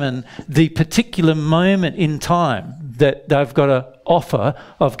examine the particular moment in time that they've got an offer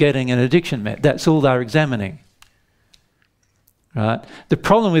of getting an addiction met. That's all they're examining. Right? The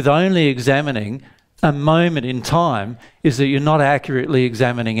problem with only examining a moment in time is that you're not accurately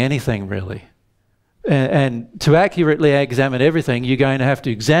examining anything, really. And to accurately examine everything, you're going to have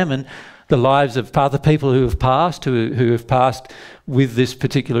to examine the lives of other people who have passed, who have passed with this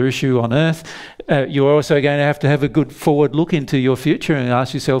particular issue on earth. You're also going to have a good forward look into your future and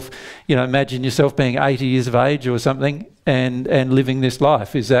ask yourself, you know, imagine yourself being 80 years of age or something and living this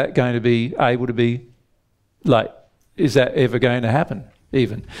life. Is that going to be able to be, like, is that ever going to happen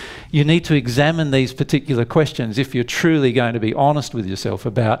even? You need to examine these particular questions if you're truly going to be honest with yourself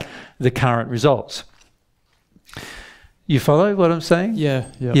about the current results. You follow what I'm saying? Yeah.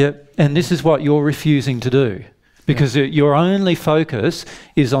 Yep. And this is what you're refusing to do, because your only focus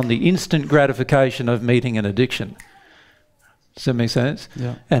is on the instant gratification of meeting an addiction. Does that make sense?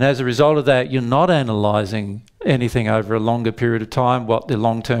 Yeah. And as a result of that, you're not analysing anything over a longer period of time, what the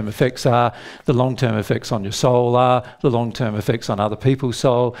long-term effects are, the long-term effects on your soul are, the long-term effects on other people's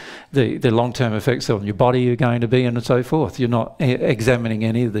soul, the long-term effects on your body are going to be, and so forth. You're not examining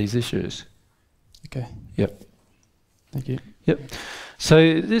any of these issues. Okay. Yep. Thank you. Yep.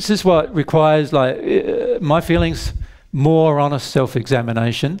 So this is what requires, like, my feelings, more honest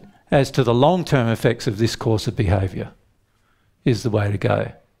self-examination as to the long-term effects of this course of behaviour is the way to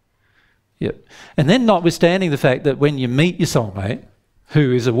go. Yep. And then notwithstanding the fact that when you meet your soulmate,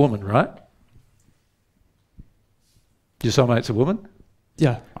 who is a woman, right? Your soulmate's a woman?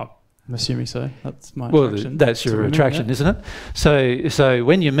 Yeah, I'm assuming so. That's my Well, attraction. that's your attraction, isn't it? So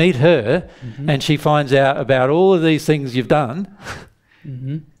when you meet her and she finds out about all of these things you've done,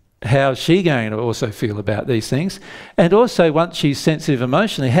 how's she going to also feel about these things? And also, once she's sensitive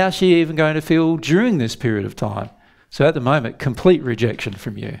emotionally, how's she even going to feel during this period of time? So at the moment, complete rejection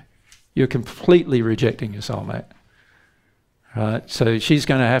from you. You're completely rejecting your soulmate. Right? So she's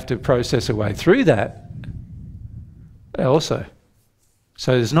going to have to process her way through that also.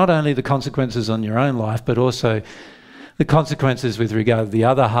 So there's not only the consequences on your own life, but also the consequences with regard to the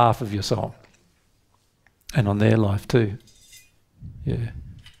other half of your soul and on their life too. Yeah.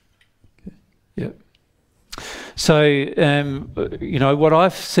 Yep. So, you know, what I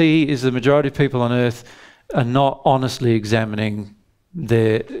see is the majority of people on earth are not honestly examining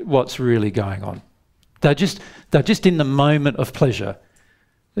what's really going on. They're just in the moment of pleasure.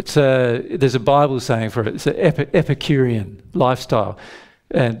 There's a Bible saying for it. It's an Epicurean lifestyle,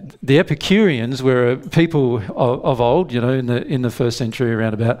 and the Epicureans were people of old, you know, in the first century,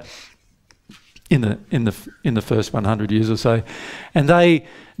 around about in the first 100 years or so, and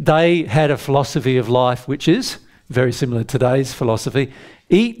they had a philosophy of life which is very similar to today's philosophy: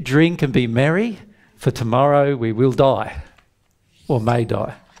 eat, drink, and be merry, for tomorrow we will die. or may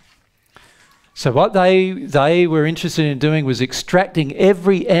die. So what they were interested in doing was extracting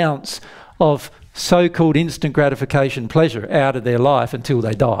every ounce of so-called instant gratification pleasure out of their life until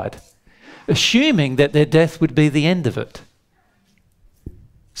they died, assuming that their death would be the end of it.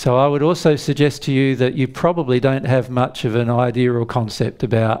 So I would also suggest to you that you probably don't have much of an idea or concept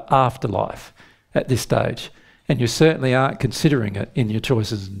about afterlife at this stage, and you certainly aren't considering it in your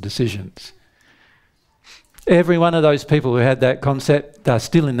choices and decisions. Every one of those people who had that concept are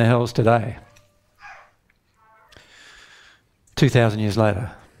still in the hells today, 2,000 years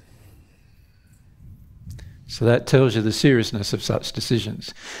later. So that tells you the seriousness of such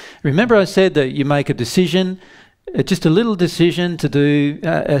decisions. Remember I said that you make a decision, just a little decision to do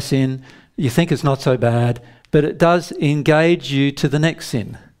a sin, you think it's not so bad, but it does engage you to the next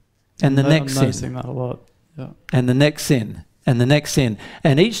sin, and the next sin. I'm noticing that a lot. Yeah. And the next sin, and the next sin.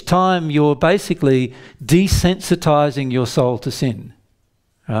 And each time you're basically desensitizing your soul to sin,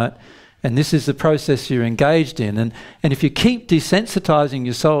 right? And this is the process you're engaged in. And if you keep desensitizing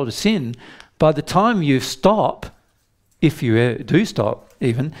your soul to sin, by the time you stop, if you do stop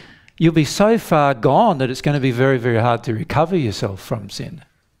even, you'll be so far gone that it's going to be very, very hard to recover yourself from sin.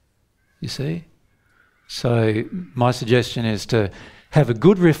 You see? So my suggestion is to have a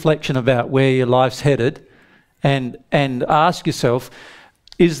good reflection about where your life's headed, and ask yourself,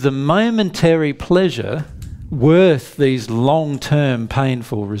 is the momentary pleasure worth these long-term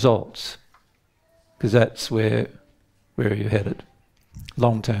painful results? Because that's where you're headed.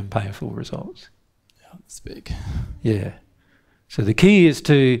 Long-term painful results. Yeah, that's big. Yeah. So the key is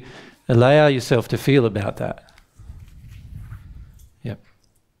to allow yourself to feel about that. Yep.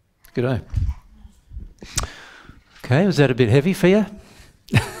 Good-o. Okay, was that a bit heavy for you?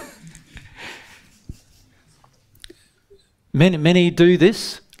 Many do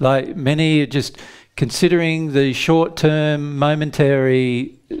this, like many are just considering the short-term,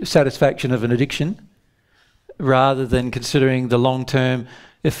 momentary satisfaction of an addiction rather than considering the long-term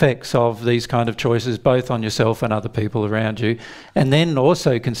effects of these kind of choices, both on yourself and other people around you, and then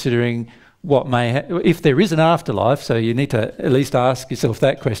also considering what may if there is an afterlife. So you need to at least ask yourself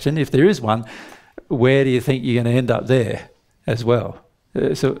that question. If there is one, where do you think you're going to end up there as well?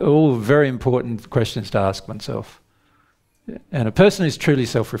 So all very important questions to ask oneself. And a person who's truly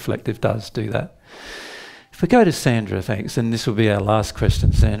self-reflective does do that. If we go to Sandra, thanks, and this will be our last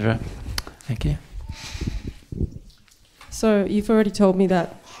question, Sandra. Thank you. So you've already told me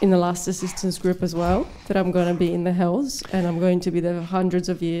that in the last assistance group as well, that I'm going to be in the hells and I'm going to be there for hundreds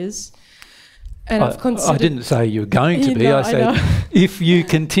of years. And I've considered... I didn't say you're going to be. I said if you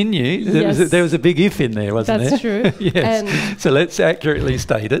continue. Yes. There was a big if in there, wasn't That's there? That's true. Yes. And so let's accurately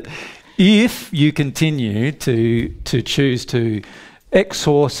state it. If you continue to choose to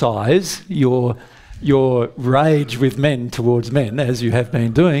exorcise your rage with men towards men, as you have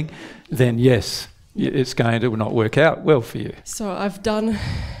been doing, then yes, it's going to not work out well for you. So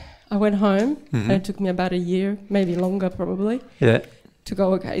I went home, and it took me about a year, maybe longer probably, to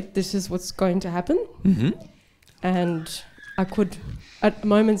go, okay, this is what's going to happen. And I could, at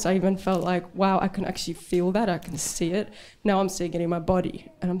moments I even felt like, wow, I can actually feel that, I can see it. Now I'm seeing it in my body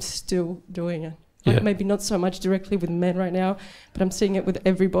and I'm still doing it. Like maybe not so much directly with men right now, but I'm seeing it with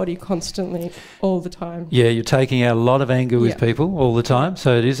everybody constantly, all the time. Yeah, you're taking out a lot of anger with people all the time,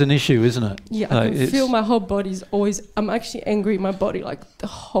 so it is an issue, isn't it? Yeah, I can feel my whole body's always, I'm actually angry in my body like the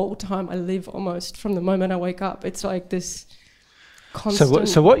whole time I live almost, from the moment I wake up. It's like this...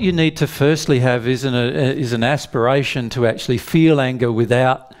 So what you need to firstly have is an aspiration to actually feel anger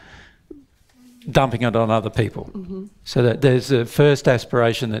without dumping it on other people. So that there's a first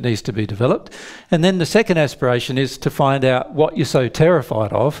aspiration that needs to be developed. And then the second aspiration is to find out what you're so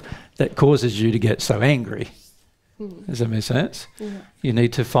terrified of that causes you to get so angry. Does that make sense? Yeah. You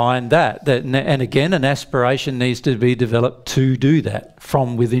need to find that. And again, an aspiration needs to be developed to do that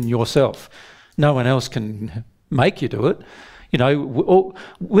from within yourself. No one else can make you do it. You know,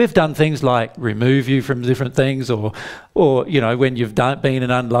 we've done things like remove you from different things, or you know, when you've been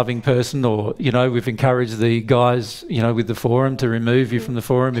an unloving person, or you know, we've encouraged the guys, you know, with the forum to remove you from the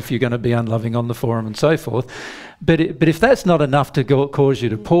forum if you're going to be unloving on the forum and so forth. But if that's not enough to cause you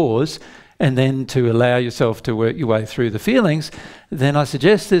to pause and then to allow yourself to work your way through the feelings, then I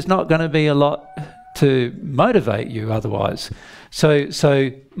suggest there's not going to be a lot to motivate you otherwise.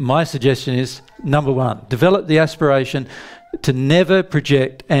 So my suggestion is, number one, develop the aspiration to never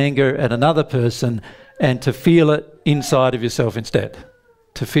project anger at another person and to feel it inside of yourself instead.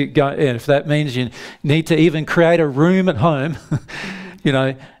 And if that means you need to even create a room at home, you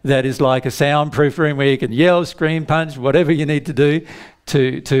know, that is like a soundproof room where you can yell, scream, punch, whatever you need to do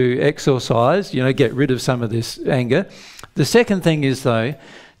to exorcise, you know, get rid of some of this anger, The second thing is, though,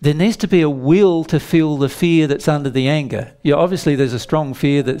 there needs to be a will to feel the fear that's under the anger. Obviously there's a strong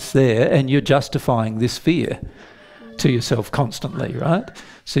fear that's there, and you're justifying this fear to yourself constantly, right?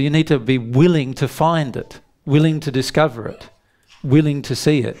 So you need to be willing to find it, willing to discover it, willing to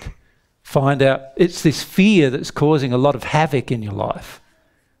see it, find out. It's this fear that's causing a lot of havoc in your life.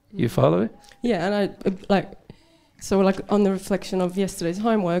 You follow it? Yeah, and like on the reflection of yesterday's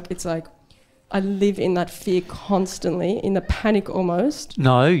homework, it's like I live in that fear constantly, in the panic almost.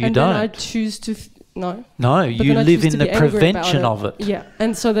 No, you and don't. Then I choose to no. No, you live in the prevention of it. Yeah,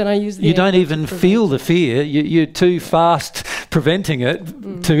 and so then I use the You don't even feel the fear. You're too fast preventing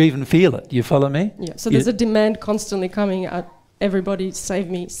it to even feel it. You follow me? Yeah, so there's a demand constantly coming at everybody, save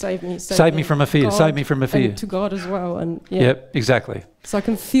me, save me, save me from a fear, God, save me from a fear. And to God as well. And Yep, exactly. So I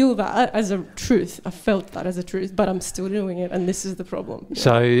can feel that as a truth. I felt that as a truth, but I'm still doing it, and this is the problem.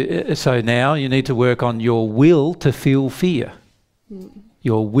 Yeah. So now you need to work on your will to feel fear.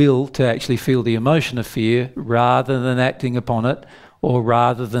 Your will to actually feel the emotion of fear rather than acting upon it, or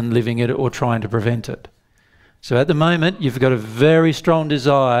rather than living it or trying to prevent it. So at the moment, you've got a very strong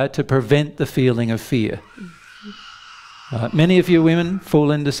desire to prevent the feeling of fear. Many of you women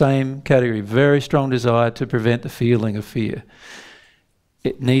fall in the same category. Very strong desire to prevent the feeling of fear.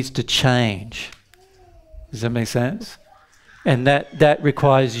 It needs to change. Does that make sense? And that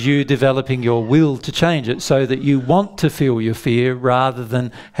requires you developing your will to change it so that you want to feel your fear rather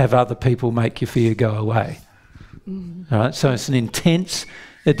than have other people make your fear go away. All right? So it's an intense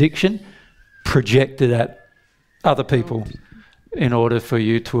addiction projected at other people in order for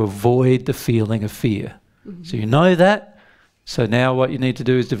you to avoid the feeling of fear. So you know that. So now what you need to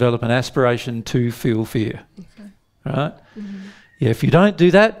do is develop an aspiration to feel fear. Okay. Right? Yeah, if you don't do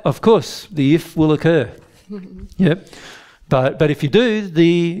that, of course, the if will occur. Yep. But if you do,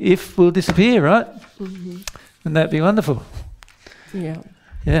 the if will disappear, right? Wouldn't that be wonderful? Yeah.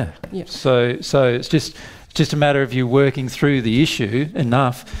 Yeah. Yep. So it's just a matter of you working through the issue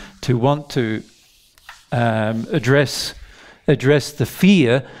enough to want to address the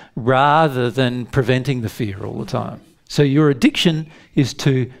fear rather than preventing the fear all the time. So your addiction is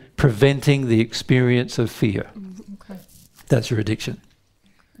to preventing the experience of fear. Okay. That's your addiction.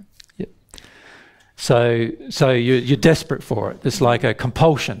 Yep. So you're desperate for it. It's like a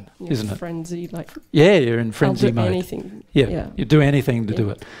compulsion, isn't it? Frenzy, like. Yeah, you're in frenzy mode. I'll do anything. Yeah, you do anything to do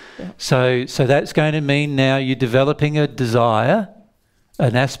it. Yeah. So that's going to mean now you're developing a desire,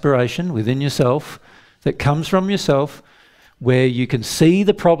 an aspiration within yourself that comes from yourself, where you can see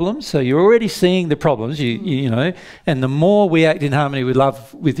the problems. So you're already seeing the problems, you know, and the more we act in harmony with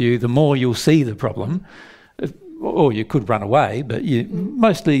love with you, the more you'll see the problem. Or you could run away, but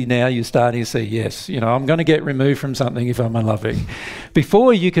mostly now you're starting to see, yes, you know, I'm going to get removed from something if I'm unloving.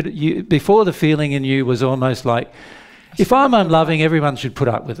 Before before the feeling in you was almost like, if I'm unloving, everyone should put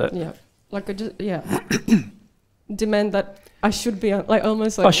up with it. Yeah, like demand that I should be like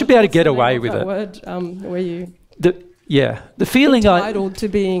almost like I should be able to get away with it. Word where you the feeling entitled to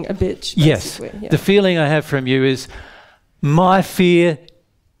being a bitch. Basically. Yes, the feeling I have from you is my fear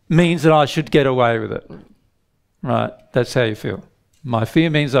means that I should get away with it. Right, that's how you feel. My fear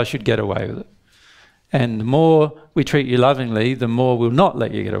means I should get away with it. And the more we treat you lovingly, the more we'll not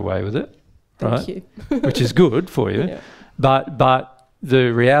let you get away with it. Right? Thank you. Which is good for you. Yeah. But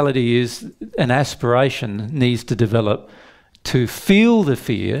the reality is an aspiration needs to develop to feel the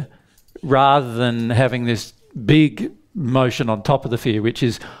fear rather than having this big emotion on top of the fear, which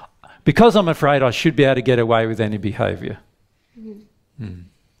is because I'm afraid I should be able to get away with any behaviour.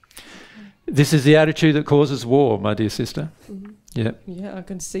 This is the attitude that causes war, my dear sister. Yeah. Yeah, I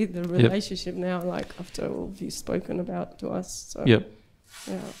can see the relationship now, like after all you've spoken about to us. So. Yep.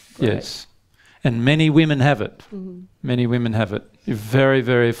 Yeah. Great. Yes. And many women have it. Many women have it. You're very,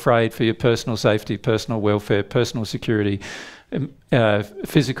 very afraid for your personal safety, personal welfare, personal security,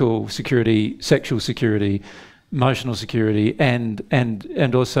 physical security, sexual security, emotional security,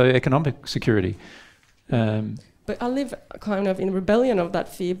 and also economic security. But I live kind of in rebellion of that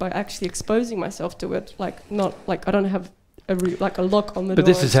fear by actually exposing myself to it. Like not like I don't have a lock on the door. But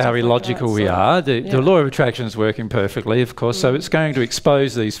this is how illogical like we are. The law of attraction is working perfectly, of course. So it's going to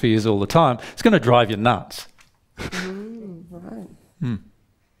expose these fears all the time. It's going to drive you nuts. Right.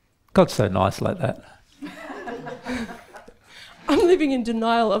 God's so nice like that. I'm living in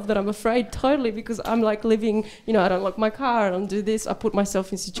denial of that. I'm afraid totally because I'm like living, you know, I don't lock my car, I don't do this. I put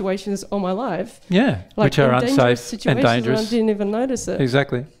myself in situations all my life. Yeah, like which are unsafe and dangerous. And I didn't even notice it.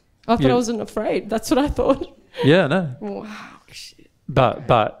 Exactly. I thought I wasn't afraid. That's what I thought. Yeah, no. Wow, shit.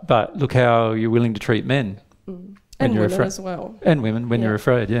 But look how you're willing to treat men. And women as well. And women when you're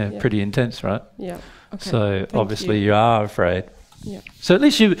afraid, pretty intense, right? Yeah. Okay. So obviously you are afraid. Yeah. So at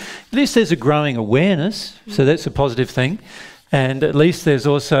least there's a growing awareness. So that's a positive thing. And at least there's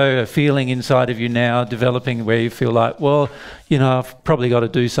also a feeling inside of you now developing where you feel like, well, you know, I've probably got to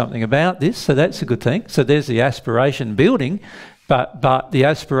do something about this. So that's a good thing. So there's the aspiration building, but the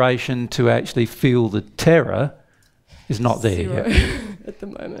aspiration to actually feel the terror is not there yet. At the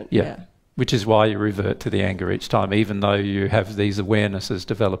moment. Yeah. Yeah. Which is why you revert to the anger each time, even though you have these awarenesses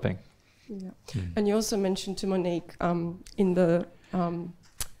developing. Yeah. And you also mentioned to Monique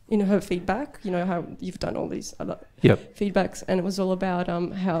in her feedback, you know, how you've done all these other feedbacks, and it was all about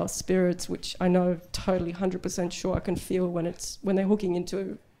how spirits, which I know totally 100% sure I can feel when they're hooking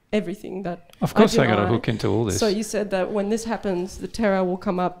into everything that of course they're going to hook into all this. So you said that when this happens, the terror will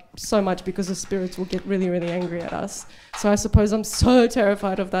come up so much because the spirits will get really, really angry at us. So I suppose I'm so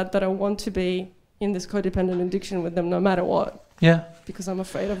terrified of that I want to be in this codependent addiction with them no matter what. Yeah. Because I'm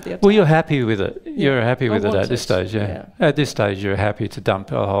afraid of the attack. Well, you're happy with it. Yeah. You're happy with it at this stage, yeah. At this stage, you're happy to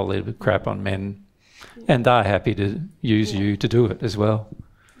dump a whole heap of crap on men, and they're happy to use you to do it as well.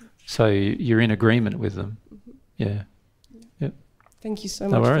 So you're in agreement with them. Yeah. Yep. Thank you so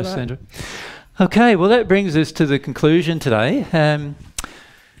much for that. No worries, for that. Sandra. Okay, well, that brings us to the conclusion today.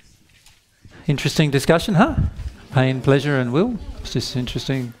 Interesting discussion, huh? Pain, pleasure, and will. It's just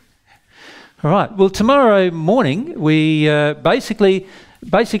interesting. All right. Well, tomorrow morning, we basically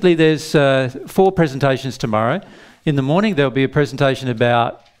there's 4 presentations tomorrow. In the morning, there'll be a presentation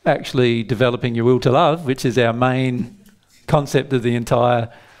about actually developing your will to love, which is our main concept of the entire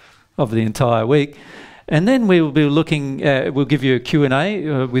week. And then we will be looking. We'll give you a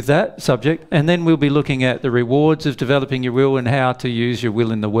Q&A with that subject, and then we'll be looking at the rewards of developing your will and how to use your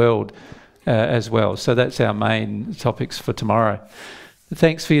will in the world as well. So that's our main topics for tomorrow.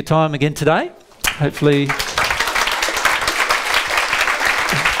 Thanks for your time again today.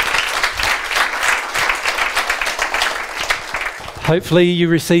 Hopefully you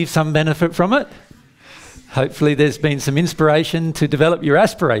receive some benefit from it. Hopefully there's been some inspiration to develop your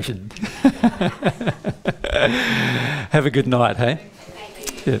aspiration. Have a good night, hey?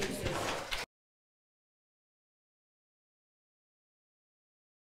 Yeah.